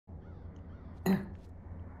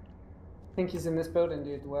think he's in this building,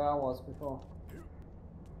 dude, where I was before.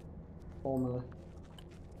 Formerly.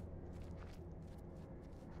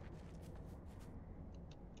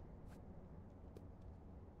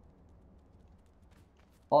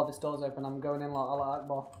 Oh, this door's open. I'm going in like Allah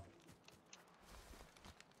Akbar.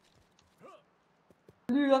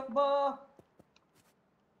 Allahu Akbar!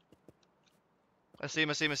 I see him.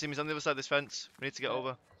 He's on the other side of this fence. We need to get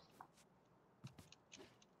over.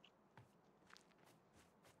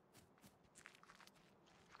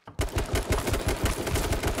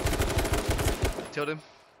 Killed him.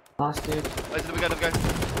 Nice, dude. Where's the other guy?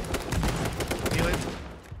 Healing.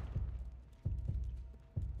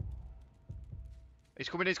 He's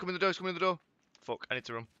coming the door. Fuck, I need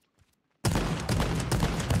to run.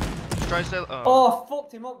 Just try and stay. Oh,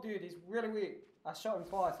 fucked him up, dude. He's really weak. I shot him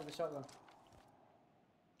twice with a shotgun.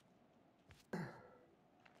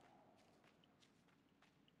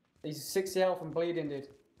 He's 60 health and bleeding, dude.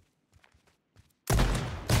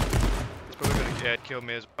 He's probably gonna kill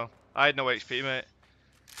me as well. I had no HP, mate.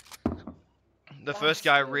 The first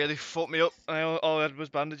guy really fucked me up. All I had was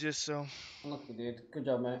bandages, so. Unlucky, dude. Good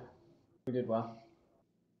job, mate. We did well.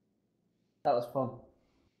 That was fun.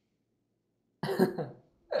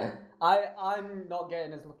 I'm not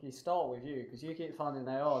getting as lucky start with you because you keep finding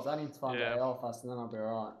ARs. I need to find the AR fast and then I'll be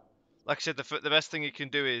alright. Like I said, the best thing you can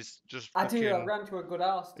do is just. I ran to a good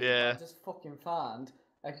house, dude. Yeah. I just fucking found.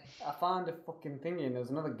 I found a fucking thingy and there was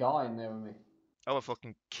another guy in there with me. I was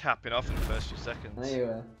fucking capping off in the first few seconds. There you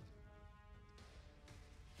were.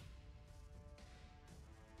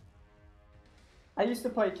 I used to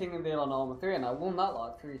play King and Deal on Arma 3 and I won that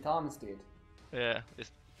like 3 times, dude. Yeah, I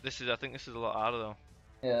think this is a lot harder though.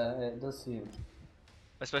 Yeah, it does seem.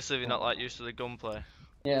 Especially if you're not like used to the gunplay.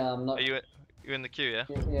 Yeah, I'm not. Are you in the queue, yeah?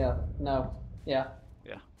 Yeah, no. Yeah.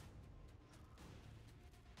 Yeah.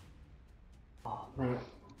 Oh, mate.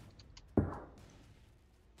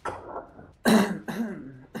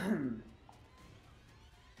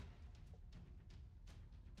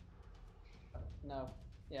 No.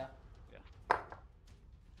 Yeah. Yeah.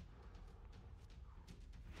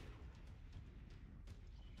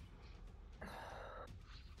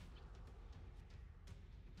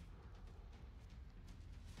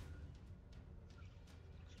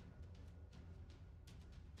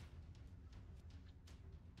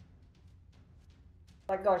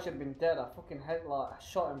 That guy should have been dead. I fucking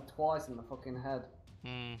shot him twice in the fucking head.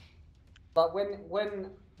 Hmm. But when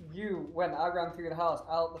I ran through the house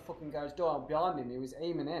out the fucking guy's door behind him, he was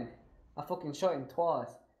aiming in. I fucking shot him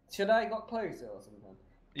twice. Should I have got closer or something?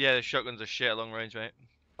 Yeah, the shotguns are shit at long range, mate.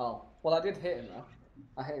 Oh, well, I did hit him though.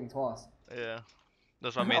 I hit him twice. Yeah.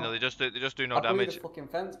 That's what I mean though, they just do no I blew damage. the fucking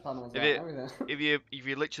fence panels out and everything. If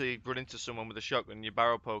you literally run into someone with a shotgun, you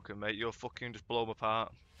barrel poke them, mate, you'll fucking just blow them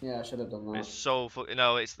apart. Yeah, I should have done that. It's so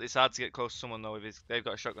it's hard to get close to someone though if they've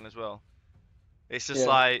got a shotgun as well. It's just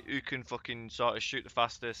like who can fucking sort of shoot the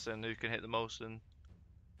fastest and who can hit the most and.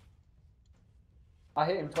 I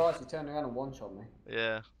hit him twice. He turned around and one-shot me.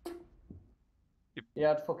 Yeah. He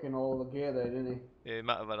had fucking all the gear there, didn't he? Yeah, he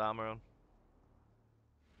might have had armor on.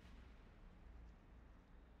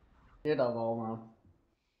 He did have armor on.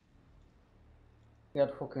 He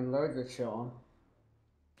had fucking loads of shit on.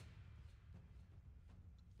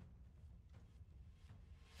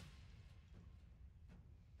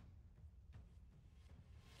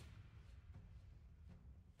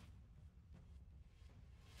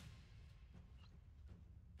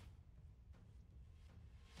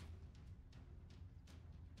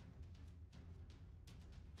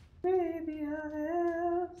 Baby, I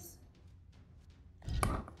have.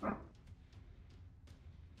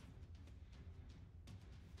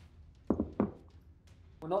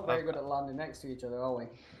 We're not very good at landing next to each other, are we?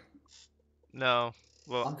 No.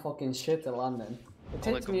 Well. I'm fucking shit at landing. It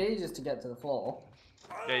takes me ages to get to the floor.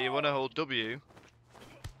 Yeah, you want to hold W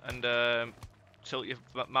and tilt your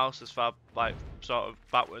mouse as far, like, sort of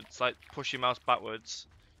backwards, like push your mouse backwards,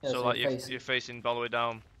 yeah, so like you're facing all the way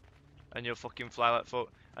down, and you'll fucking fly like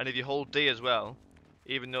fuck. And if you hold D as well,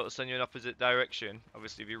 even though it's in your opposite direction,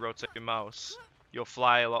 obviously if you rotate your mouse, you'll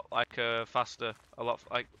fly a lot faster, a lot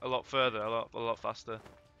further, a lot faster.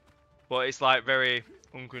 But it's like very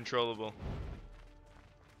uncontrollable,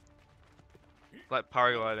 like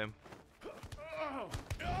paragliding,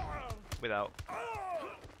 without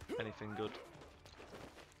anything good.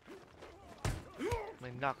 I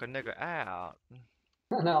mean, knock a nigga out.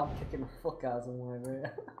 No, I'm kicking the fuck out of someone over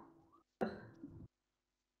here.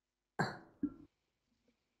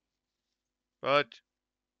 Right.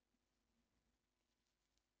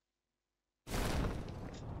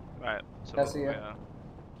 Right. So I see you.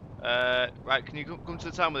 right, can you come to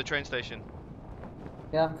the town with the train station?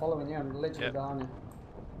 Yeah, I'm following you. I'm literally behind you.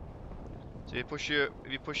 So if you push your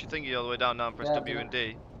thingy all the way down now and press W and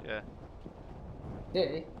D, yeah.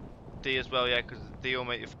 D? D as well, yeah, because D will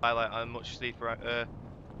make you fly like on a much steeper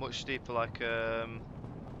like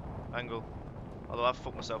angle. Although I've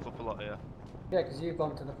fucked myself up a lot here. Yeah, because you've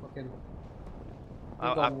gone to the fucking.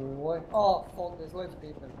 You've gone way. Oh fuck! There's loads of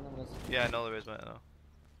people in front of us. Yeah, no, there is, mate. No.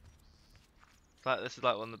 Like this is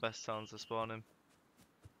like one of the best towns to spawn in.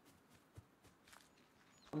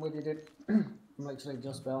 I'm with you, dude. I'm actually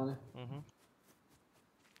just behind you.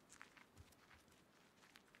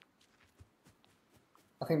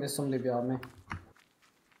 I think there's somebody behind me.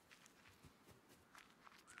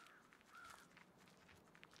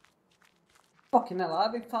 Fucking hell,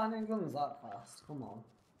 I've been finding guns that fast. Come on.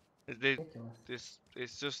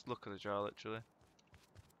 It's just luck of the draw, literally.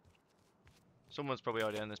 Someone's probably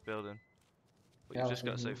already in this building. But you've just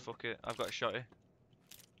got to say, fuck it. I've got a shotty.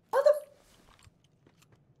 What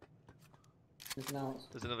the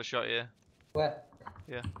There's another shot here. Where?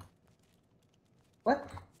 Yeah. Where?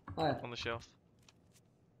 Oh yeah. On the shelf.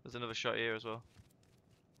 There's another shot here as well.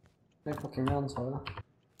 No fucking rounds for that.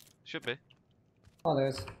 Should be. Oh, there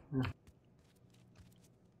is. Yeah.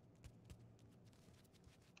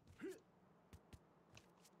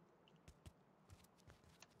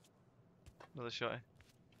 Another shotty.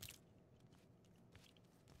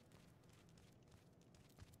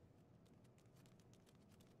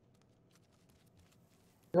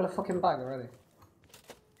 You got a fucking bag already?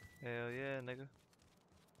 Hell yeah, nigga.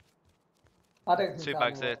 I don't think Two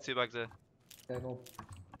bags there, 2 bags there. Okay, cool.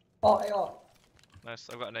 Oh, AR! Nice,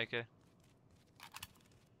 I've got an AK.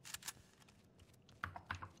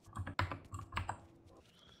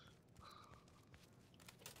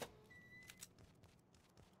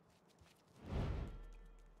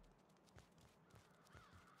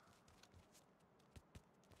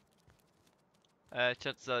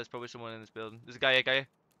 Chances are there's probably someone in this building. There's a guy here,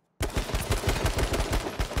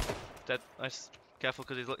 Dead. Nice. Careful,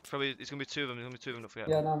 because he's gonna be 2 of them. There's gonna be 2 of them. Don't forget.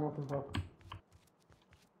 Yeah, no, I'm looking for.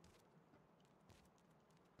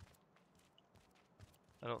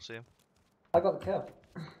 I don't see him. I got the kill.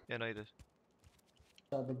 Yeah, no, you did.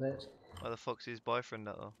 Son of a bitch. Where the fuck's his boyfriend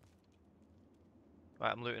at though?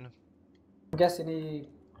 Right, I'm looting him. I'm guessing he.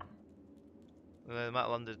 They might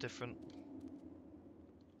have landed different.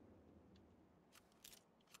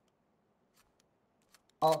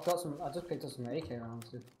 Oh, I've got some. I just picked up some AK rounds,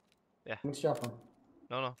 dude. Yeah. Which shot them?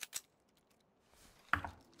 No.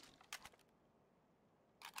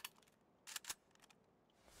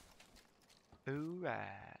 Alright.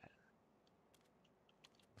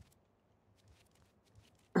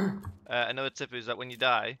 Another tip is that when you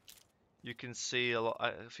die, you can see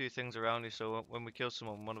a few things around you. So when we kill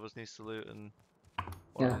someone, one of us needs to loot and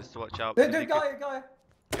one of us needs to watch out. Dude, guy!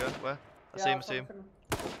 Yeah, where? I see him.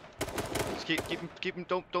 Just keep him.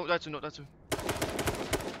 Don't die to him. Don't die to him.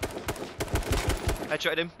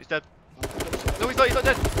 Headshotted him. He's dead. No, he's not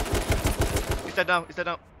dead. He's dead now.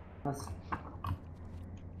 Nice.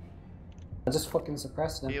 I just fucking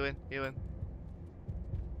suppressed him. Healing.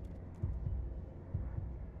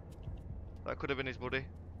 That could have been his buddy.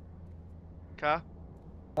 Car?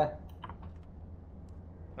 Where?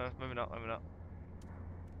 Maybe not.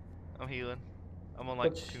 I'm healing. I'm on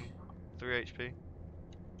like 3 HP.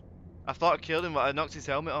 I thought I killed him, but I knocked his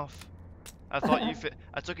helmet off. I thought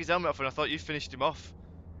I took his helmet off and I thought you finished him off.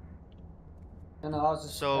 No, I was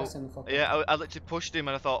just suppressing the fucking. Yeah, I literally pushed him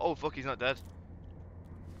and I thought, oh fuck, he's not dead.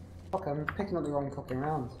 Fuck, I'm picking up the wrong fucking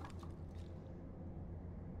rounds.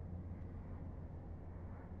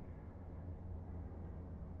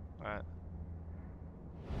 Alright.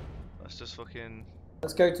 Let's just fucking...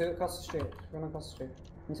 Let's go to across the street. Run across the street.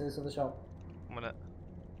 Into this other shop. 1 minute.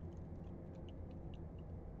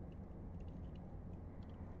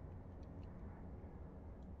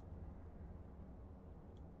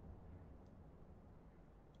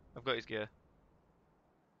 I've got his gear.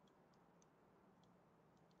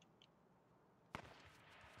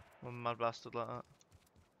 One mad bastard like that.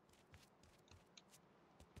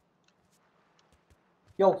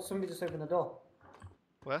 Yo, somebody just opened the door.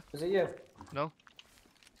 Where? Is it you? No.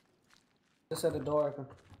 Just had the door open.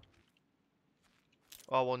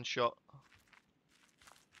 Oh, 1 shot.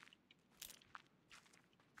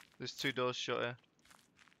 There's 2 doors shut here.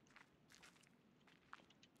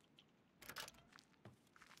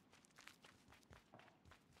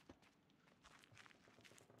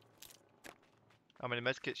 How many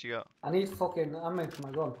medkits you got? I need fucking ammo for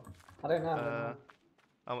my gun. I don't know.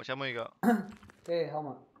 How much ammo you got? Hey,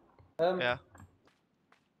 helmet. Yeah.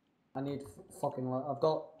 I need fucking. I've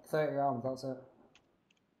got 30 rounds. That's it.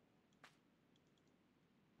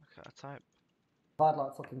 I can't type. I had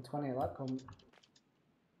like fucking 20 of that come.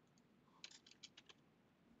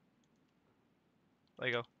 There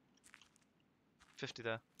you go. 50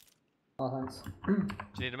 there. Oh, thanks. Do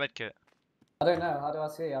you need a med kit? I don't know, how do I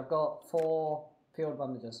see? I've got 4 field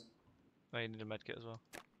bandages. No, you need a med kit as well.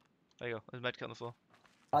 There you go, there's a med kit on the floor.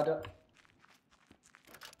 How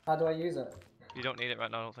do I use it? You don't need it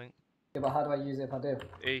right now, I don't think. Yeah, but how do I use it if I do?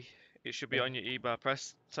 E. It should be on your E bar.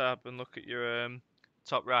 Press tab and look at your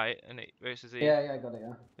top right, and where it says E. Yeah, I got it,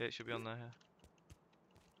 yeah. Yeah, it should be on there, yeah.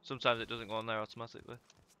 Sometimes it doesn't go on there automatically.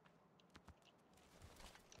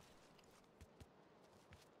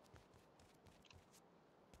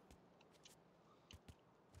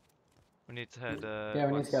 We need to head, yeah,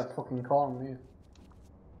 we need to get a fucking car on me.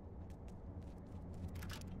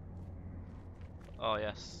 Oh,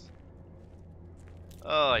 yes.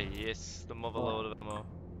 Oh, yes. The mother load of ammo.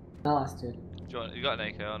 Nice, dude. You got an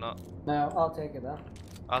AK or not? No, I'll take it then.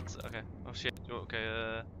 Okay. Oh, shit.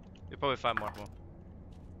 Okay, you'll probably find more ammo.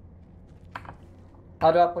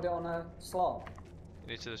 How do I put it on a slot?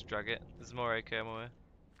 You need to just drag it. There's more AK ammo here.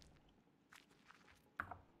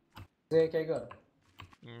 Is the AK good?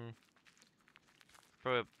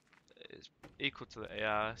 Probably it's equal to the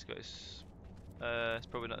AR. It's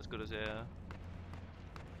probably not as good as the AR.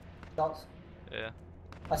 Shots. Yeah.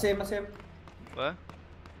 I see him. Where?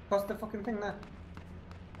 Across the fucking thing there.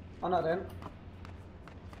 Oh no, I don't.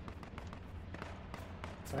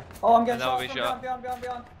 Sorry. Oh, I'm getting shot from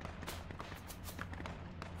behind.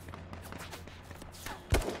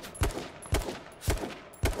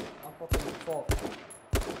 I'm fucking fucked.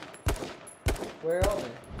 Where are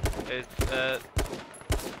they?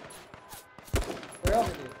 Where are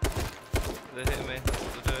they, dude? They're hitting me. That's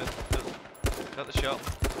what they're doing. Got the shot.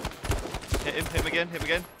 Hit him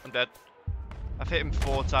again. I'm dead. I've hit him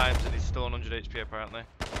 4 times and he's still on 100 HP apparently.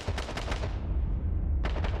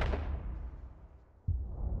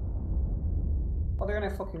 Oh, they're in a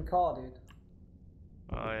fucking car, dude.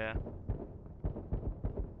 Oh yeah.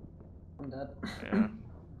 I'm dead. Yeah.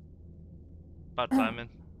 Bad timing.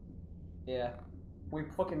 Yeah. We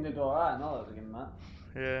fucking did alright, not that we're getting that.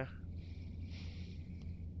 Yeah.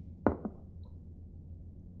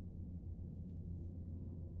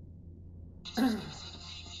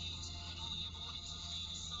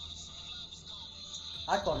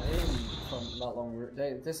 I can't aim from that long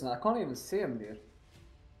route. Listen, I can't even see him, dude.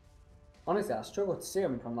 Honestly, I struggle to see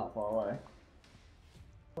him from that far away.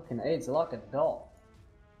 Fucking AIDS are like a dot.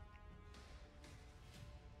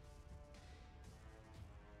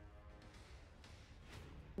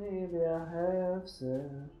 Maybe I have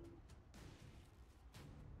said.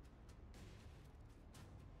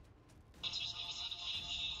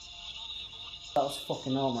 That was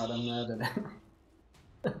fucking Omar that murdered him.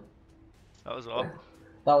 That was what?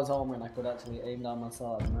 That was Omar and I could actually aim down my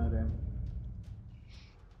side and murder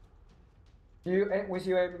him. Was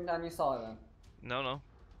you aiming down your side then? No.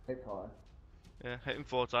 Hit hard. Yeah, hit him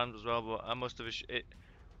 4 times as well, but I must have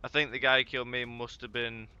I think the guy who killed me must have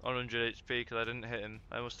been on 100 HP because I didn't hit him.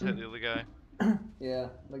 I must have hit the other guy. Yeah,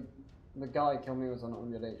 the guy who killed me was on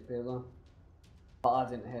 100 HP as well. But I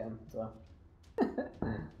didn't hit him, so.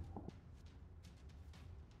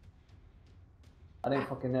 I didn't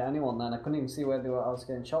fucking hit anyone then. I couldn't even see where I was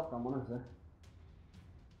getting shot from, honestly.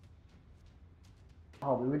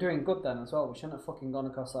 Oh, we were doing good then as well. We shouldn't have fucking gone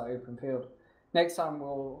across that open field. Next time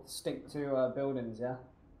we'll stick to buildings, yeah?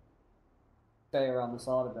 Stay around the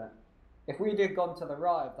side of it. If we did gone to the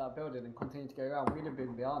right of that building and continued to go around, we'd have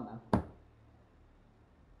been behind them.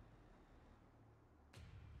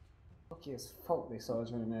 Lucky as fuck they saw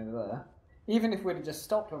us running over there. Even if we'd have just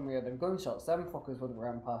stopped when we had them gunshots, them fuckers would have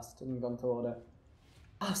ran past and gone toward it.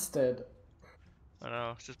 Bastard. I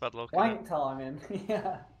know, it's just bad luck. Wank timing,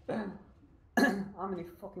 yeah. How many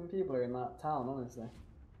fucking people are in that town, honestly?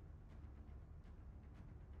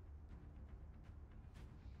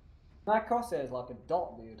 That crosshair is like a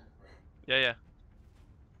dot, dude. Yeah.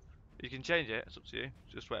 You can change it, it's up to you.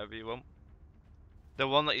 Just whatever you want. The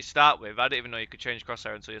one that you start with, I didn't even know you could change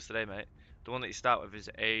crosshair until yesterday, mate. The one that you start with is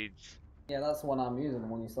AIDS. Yeah, that's the one I'm using, the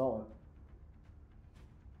one you start with.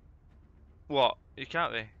 What? You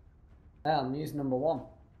can't be? Yeah, I'm using number 1.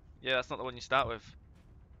 Yeah, that's not the one you start with.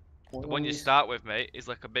 The one you start with, mate, is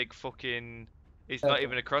like a big fucking... It's not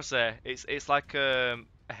even a crosshair. It's like a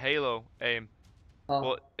Halo aim. Oh.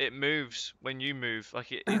 But it moves when you move.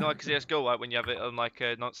 Like, you know, like CSGO, like when you have it on like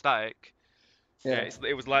not static. Yeah,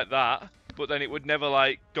 it was like that. But then it would never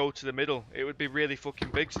like go to the middle. It would be really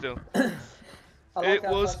fucking big still. I like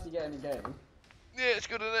how fast you get in the game. Yeah, it's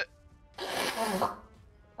good, isn't it?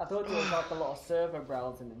 I thought there was like a lot of server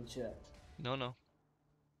browsing and shit. No.